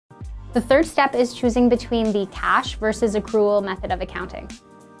The third step is choosing between the cash versus accrual method of accounting.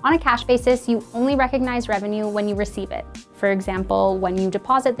 On a cash basis, you only recognize revenue when you receive it. For example, when you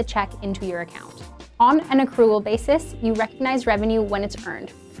deposit the check into your account. On an accrual basis, you recognize revenue when it's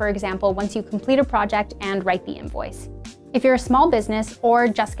earned. For example, once you complete a project and write the invoice. If you're a small business or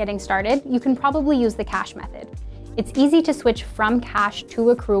just getting started, you can probably use the cash method. It's easy to switch from cash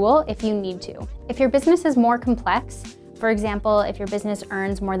to accrual if you need to. If your business is more complex, for example, if your business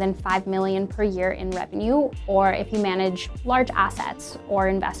earns more than $5 million per year in revenue, or if you manage large assets or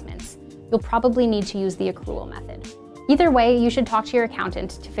investments, you'll probably need to use the accrual method. Either way, you should talk to your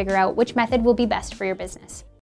accountant to figure out which method will be best for your business.